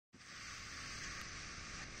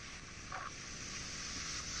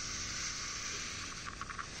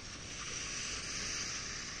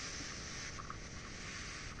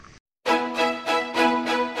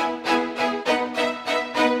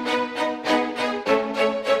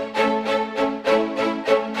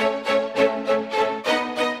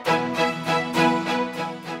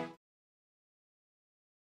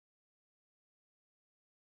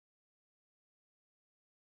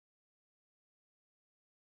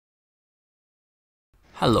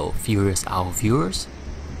Hello Furious Owl viewers,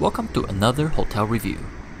 welcome to another hotel review.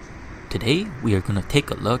 Today we are going to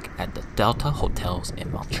take a look at the Delta Hotels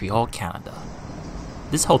in Montreal, Canada.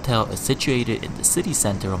 This hotel is situated in the city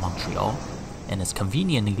center of Montreal and is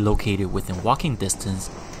conveniently located within walking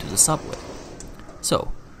distance to the subway.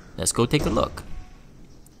 So let's go take a look.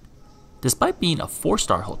 Despite being a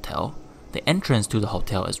 4-star hotel, the entrance to the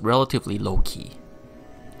hotel is relatively low-key.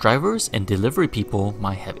 Drivers and delivery people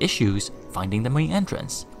might have issues finding the main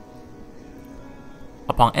entrance.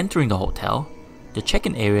 Upon entering the hotel, the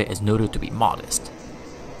check-in area is noted to be modest.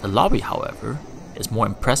 The lobby, however, is more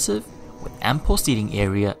impressive with ample seating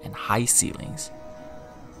area and high ceilings.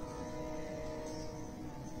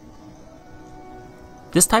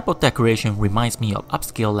 This type of decoration reminds me of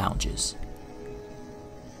upscale lounges.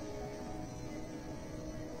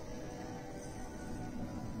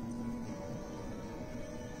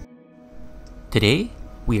 Today,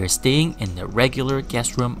 we are staying in the regular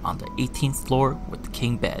guest room on the 18th floor with the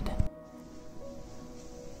king bed.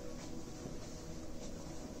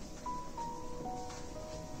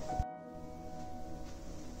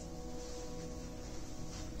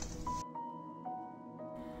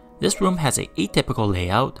 This room has an atypical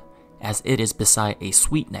layout as it is beside a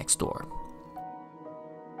suite next door.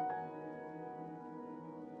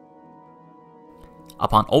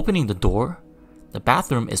 Upon opening the door, the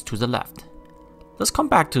bathroom is to the left. Let's come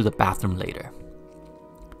back to the bathroom later.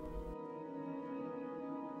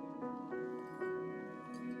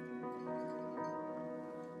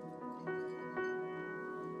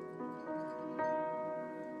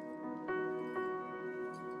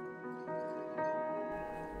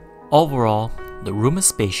 Overall, the room is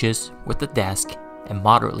spacious with a desk and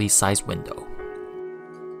moderately sized window.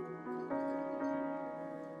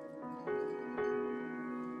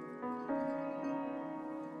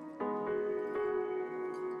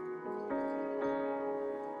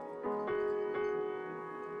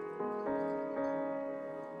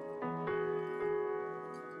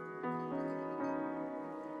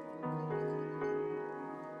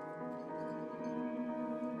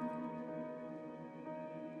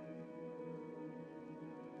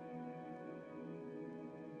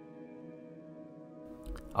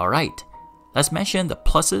 Alright, let's mention the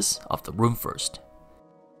pluses of the room first.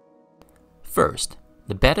 First,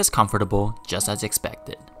 the bed is comfortable just as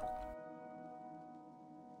expected.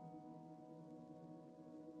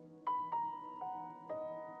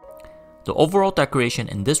 The overall decoration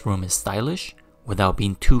in this room is stylish without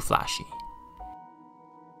being too flashy.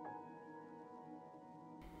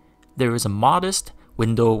 There is a modest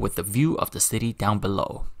window with a view of the city down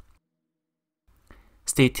below.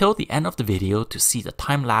 Stay till the end of the video to see the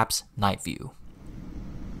time-lapse night view.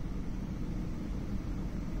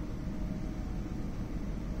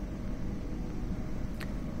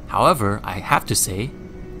 However, I have to say,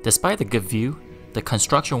 despite the good view, the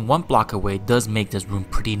construction one block away does make this room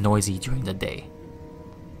pretty noisy during the day.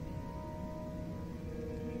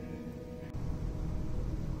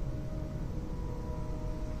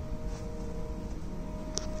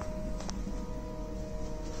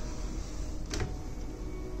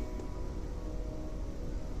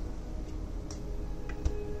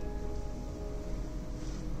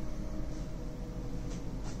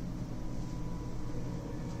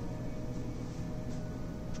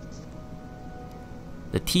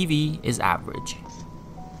 The TV is average.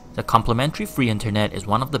 The complimentary free internet is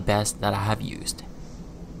one of the best that I have used.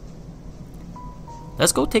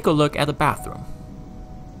 Let's go take a look at the bathroom.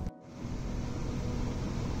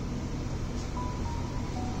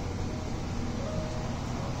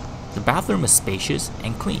 The bathroom is spacious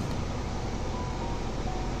and clean.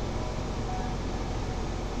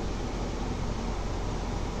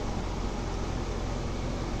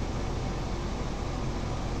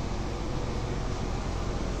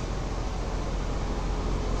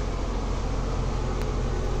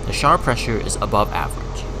 The shower pressure is above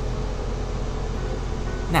average.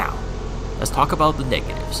 Now, let's talk about the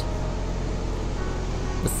negatives.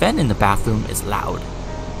 The fan in the bathroom is loud.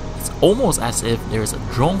 It's almost as if there is a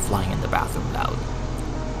drone flying in the bathroom loud.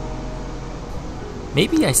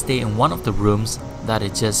 Maybe I stay in one of the rooms that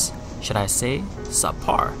is just, should I say,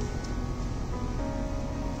 subpar.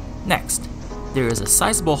 Next, there is a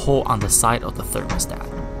sizable hole on the side of the thermostat.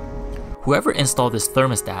 Whoever installed this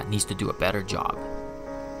thermostat needs to do a better job.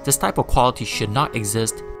 This type of quality should not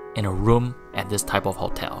exist in a room at this type of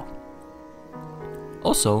hotel.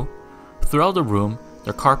 Also, throughout the room,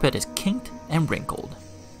 the carpet is kinked and wrinkled.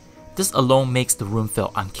 This alone makes the room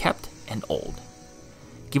feel unkempt and old.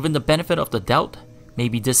 Given the benefit of the doubt,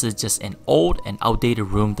 maybe this is just an old and outdated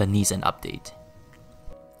room that needs an update.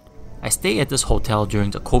 I stayed at this hotel during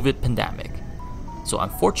the COVID pandemic, so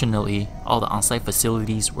unfortunately, all the on-site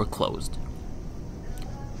facilities were closed.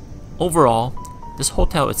 Overall, this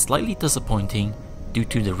hotel is slightly disappointing due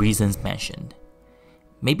to the reasons mentioned.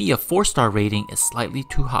 Maybe a 4-star rating is slightly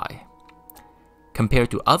too high. Compared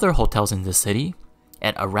to other hotels in the city,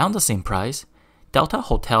 at around the same price, Delta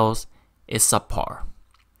Hotels is subpar.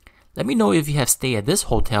 Let me know if you have stayed at this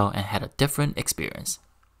hotel and had a different experience.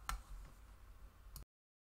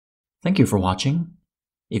 Thank you for watching.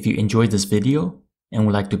 If you enjoyed this video and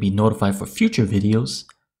would like to be notified for future videos,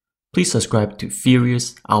 please subscribe to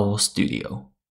Furious Owl Studio.